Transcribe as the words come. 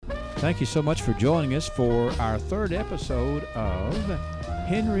Thank you so much for joining us for our third episode of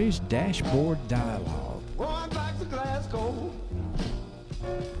Henry's Dashboard Dialogue. Going back to Glasgow.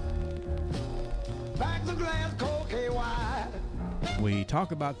 Back to Glasgow, KY. We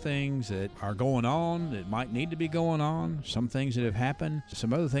talk about things that are going on, that might need to be going on, some things that have happened,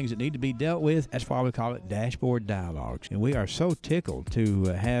 some other things that need to be dealt with. That's why we call it Dashboard Dialogues. And we are so tickled to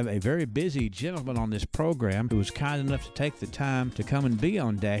have a very busy gentleman on this program who was kind enough to take the time to come and be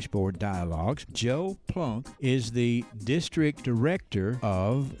on Dashboard Dialogues. Joe Plunk is the district director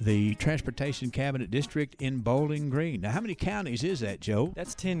of the Transportation Cabinet District in Bowling Green. Now, how many counties is that, Joe?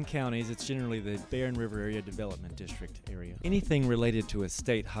 That's 10 counties. It's generally the Barren River Area Development District area. Anything related to a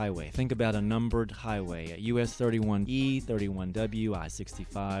state highway. Think about a numbered highway. US 31E, 31W,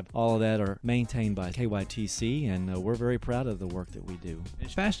 I-65. All of that are maintained by KYTC, and we're very proud of the work that we do.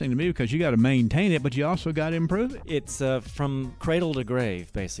 It's fascinating to me because you got to maintain it, but you also got to improve it. It's from cradle to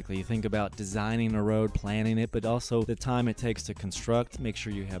grave, basically. You think about designing a road, planning it, but also the time it takes to construct, make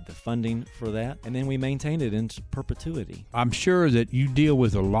sure you have the funding for that, and then we maintain it into perpetuity. I'm sure that you deal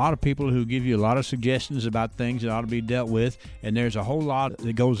with a lot of people who give you a lot of suggestions about things that ought to be dealt with, and there's a whole lot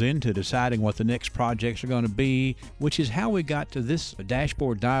that goes into deciding what the next projects are going to be, which is how we got to this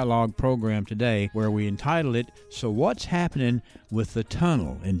Dashboard Dialogue program today, where we entitled it, So What's Happening with the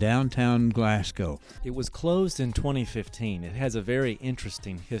Tunnel in Downtown Glasgow? It was closed in 2015. It has a very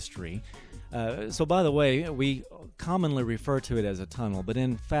interesting history. So by the way, we commonly refer to it as a tunnel, but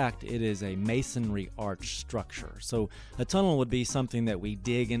in fact it is a masonry arch structure. So a tunnel would be something that we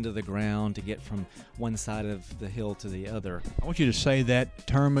dig into the ground to get from one side of the hill to the other. I want you to say that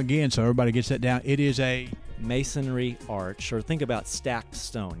term again so everybody gets that down. It is a masonry arch, or think about stacked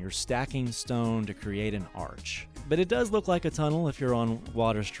stone. You're stacking stone to create an arch. But it does look like a tunnel if you're on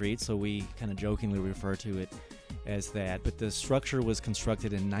Water Street, so we kind of jokingly refer to it as that. But the structure was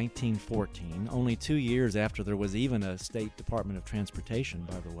constructed in 1914, only 2 years after there was even a State Department of Transportation,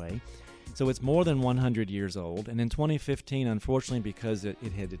 by the way. So it's more than 100 years old. And in 2015, unfortunately, because it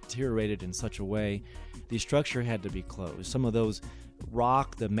had deteriorated in such a way, the structure had to be closed. Some of those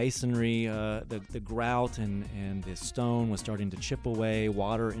rock, the masonry, the grout and the stone was starting to chip away.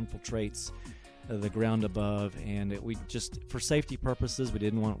 Water infiltrates the ground above, and we just, for safety purposes, we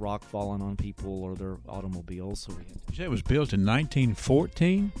didn't want rock falling on people or their automobiles, so we had to. You said it was built in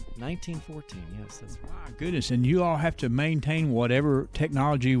 1914? 1914, yes, that's right. My goodness, and you all have to maintain whatever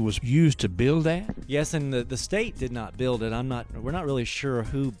technology was used to build that? Yes, and the state did not build it. We're not really sure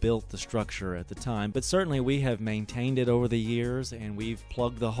who built the structure at the time, but certainly we have maintained it over the years, and we've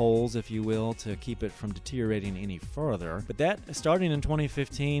plugged the holes, if you will, to keep it from deteriorating any further. But that, starting in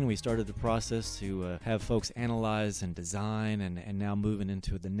 2015, we started the process to have folks analyze and design, and now moving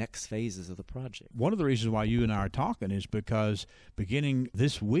into the next phases of the project. One of the reasons why you and I are talking is because beginning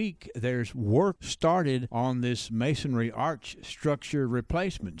this week, there's work started on this masonry arch structure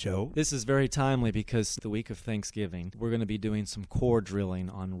replacement, Joe. This is very timely because the week of Thanksgiving, we're going to be doing some core drilling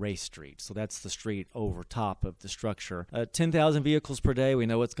on Race Street. So that's the street over top of the structure. 10,000 vehicles per day. We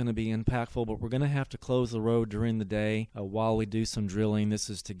know it's going to be impactful, but we're going to have to close the road during the day while we do some drilling. This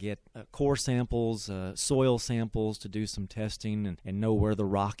is to get core samples, soil samples, to do some testing and know where the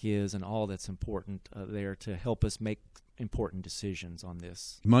rock is and all that's important there to help us make important decisions on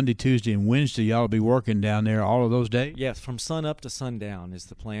this. Monday, Tuesday, and Wednesday, y'all will be working down there all of those days? Yes, from sun up to sundown is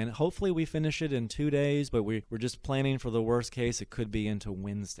the plan. Hopefully we finish it in 2 days, but we're just planning for the worst case. It could be into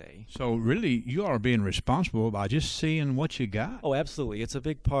Wednesday. So really, you are being responsible by just seeing what you got? Oh, absolutely. It's a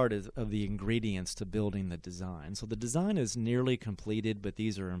big part of the ingredients to building the design. So the design is nearly completed, but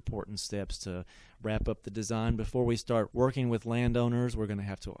these are important steps to wrap up the design. Before we start working with landowners, we're going to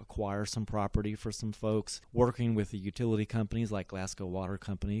have to acquire some property for some folks, working with the utility companies like Glasgow Water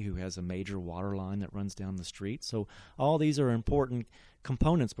Company, who has a major water line that runs down the street. So all these are important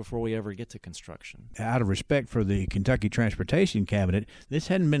components before we ever get to construction. Out of respect for the Kentucky Transportation Cabinet, this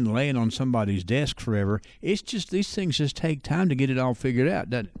hadn't been laying on somebody's desk forever. It's just these things just take time to get it all figured out,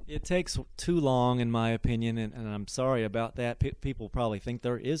 doesn't it? It takes too long, in my opinion, and I'm sorry about that. People probably think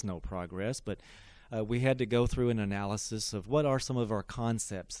there is no progress, but we had to go through an analysis of what are some of our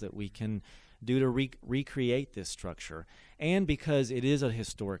concepts that we can do to recreate this structure. And because it is a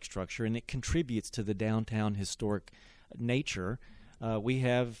historic structure and it contributes to the downtown historic nature, we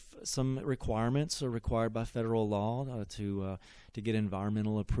have some requirements required by federal law to get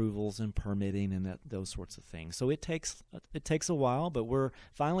environmental approvals and permitting and those sorts of things. So it takes a while, but we're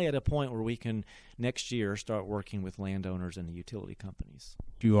finally at a point where we can next year start working with landowners and the utility companies.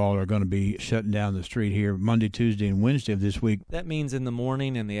 You all are going to be shutting down the street here Monday, Tuesday, and Wednesday of this week. That means in the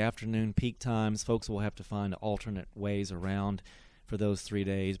morning and the afternoon peak times, folks will have to find alternate ways around. for those 3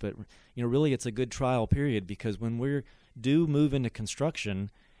 days. But really, it's a good trial period, because when we do move into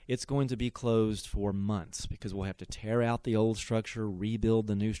construction, it's going to be closed for months, because we'll have to tear out the old structure, rebuild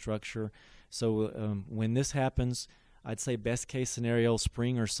the new structure. So when this happens, I'd say best case scenario,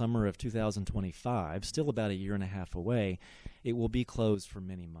 spring or summer of 2025, still about a year and a half away, it will be closed for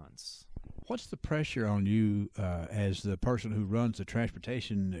many months. What's the pressure on you as the person who runs the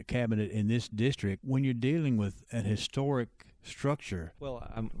transportation cabinet in this district when you're dealing with an historic structure? Well,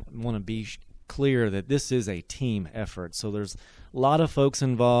 I want to be clear that this is a team effort. So there's a lot of folks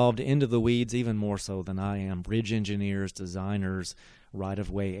involved, into the weeds, even more so than I am. Bridge engineers, designers,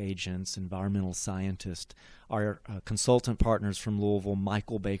 right-of-way agents, environmental scientists. Our consultant partners from Louisville,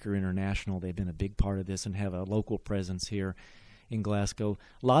 Michael Baker International, they've been a big part of this and have a local presence here in Glasgow.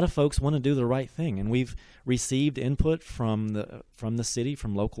 A lot of folks want to do the right thing, and we've received input from the city,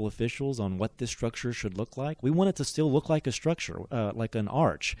 from local officials, on what this structure should look like. We want it to still look like a structure, like an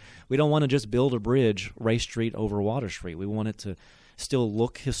arch. We don't want to just build a bridge, Race Street over Water Street. We want it to still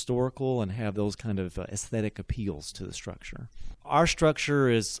look historical and have those kind of aesthetic appeals to the structure. Our structure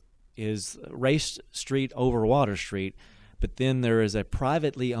is Race Street over Water Street, but then there is a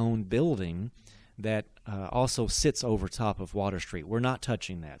privately owned building that also sits over top of Water Street. We're not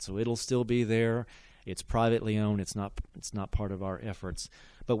touching that, so it'll still be there. It's privately owned. It's not part of our efforts.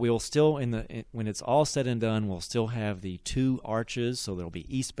 But we'll still, when it's all said and done, we'll still have the two arches. So there'll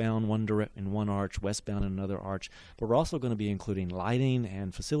be eastbound in one arch, westbound in another arch. But we're also going to be including lighting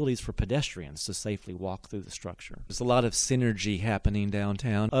and facilities for pedestrians to safely walk through the structure. There's a lot of synergy happening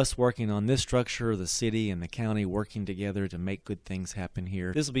downtown. Us working on this structure, the city and the county working together to make good things happen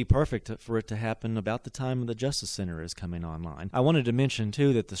here. This will be perfect for it to happen about the time the Justice Center is coming online. I wanted to mention,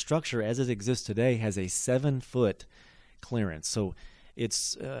 too, that the structure as it exists today has a 7-foot clearance. So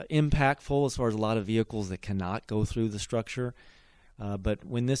it's impactful as far as a lot of vehicles that cannot go through the structure. But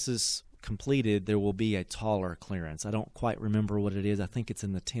when this is completed, there will be a taller clearance. I don't quite remember what it is. I think it's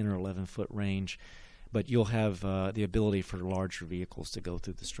in the 10 or 11-foot range. But you'll have the ability for larger vehicles to go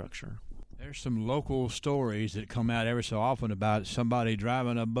through the structure. There's some local stories that come out every so often about somebody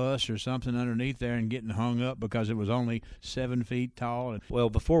driving a bus or something underneath there and getting hung up because it was only 7 feet tall. Well,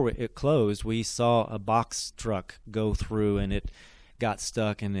 before it closed, we saw a box truck go through, and it got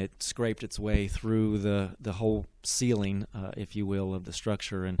stuck, and it scraped its way through the whole ceiling, if you will, of the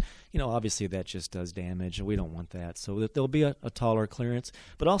structure. And, obviously that just does damage, and we don't want that. So that there'll be a taller clearance,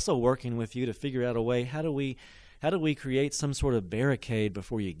 but also working with you to figure out a way, how do we create some sort of barricade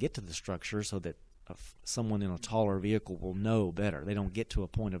before you get to the structure so that someone in a taller vehicle will know better. They don't get to a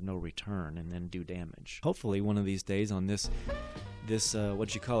point of no return and then do damage. Hopefully one of these days on this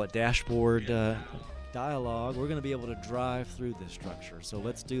what you call it, dashboard dialogue, we're going to be able to drive through this structure. So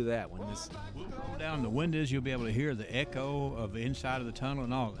let's do that. We'll roll down the windows. You'll be able to hear the echo of the inside of the tunnel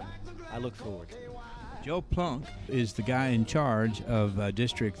and all that. I look forward to it. Joe Plunk is the guy in charge of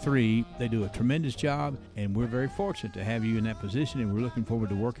District 3. They do a tremendous job, and we're very fortunate to have you in that position, and we're looking forward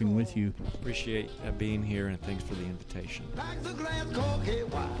to working with you. Appreciate being here, and thanks for the invitation. Back to Glasgow, KY.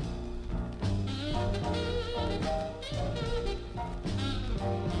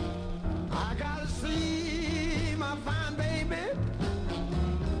 I gotta see my fine baby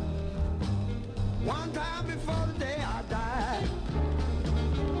one time before the day